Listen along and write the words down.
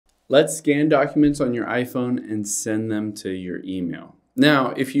Let's scan documents on your iPhone and send them to your email. Now,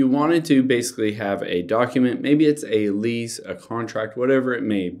 if you wanted to basically have a document, maybe it's a lease, a contract, whatever it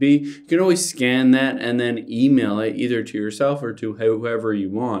may be, you can always scan that and then email it either to yourself or to whoever you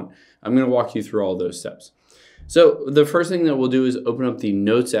want. I'm going to walk you through all those steps. So the first thing that we'll do is open up the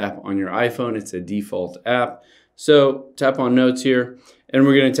Notes app on your iPhone. It's a default app. So tap on Notes here, and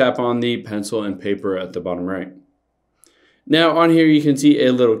we're going to tap on the pencil and paper at the bottom right. Now on here you can see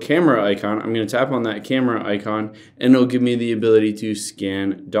a little camera icon. I'm going to tap on that camera icon and it'll give me the ability to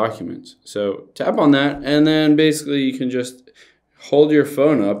scan documents. So tap on that and then basically you can just hold your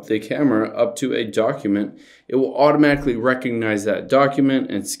phone up, the camera, up to a document. It will automatically recognize that document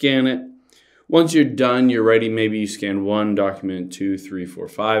and scan it. Once you're done, you're ready, maybe you scan 1 document, 2, 3, 4,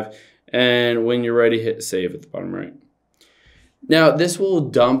 5, and when you're ready, hit save at the bottom right. Now, this will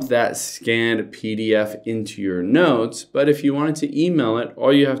dump that scanned PDF into your notes, but if you wanted to email it,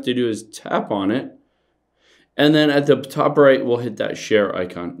 all you have to do is tap on it, and then at the top right, we'll hit that share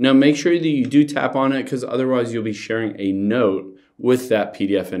icon. Now, make sure that you do tap on it because otherwise you'll be sharing a note with that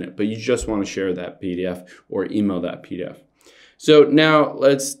PDF in it, but you just want to share that PDF or email that PDF. So now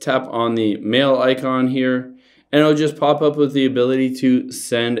let's tap on the mail icon here. And it'll just pop up with the ability to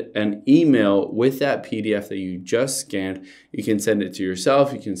send an email with that PDF that you just scanned. You can send it to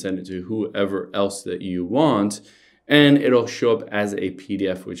yourself, you can send it to whoever else that you want, and it'll show up as a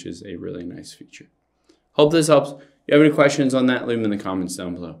PDF, which is a really nice feature. Hope this helps. If you have any questions on that, leave them in the comments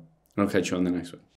down below. And I'll catch you on the next one.